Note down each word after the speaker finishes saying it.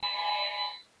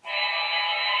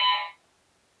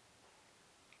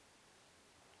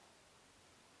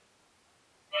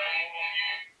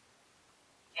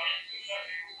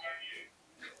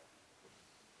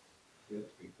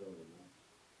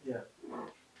Yeah. What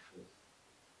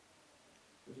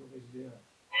do you want me to do that?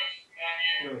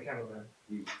 You're the cameraman.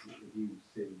 You see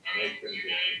later in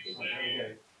the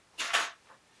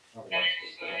Right, there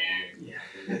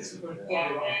we go.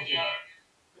 otherwise Yeah.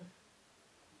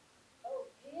 Oh,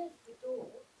 here's the door.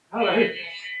 Hello. Morning.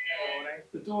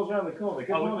 The door's round the corner.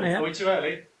 Good Are morning. we too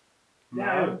early?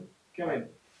 No. Come in.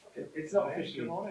 It's not officially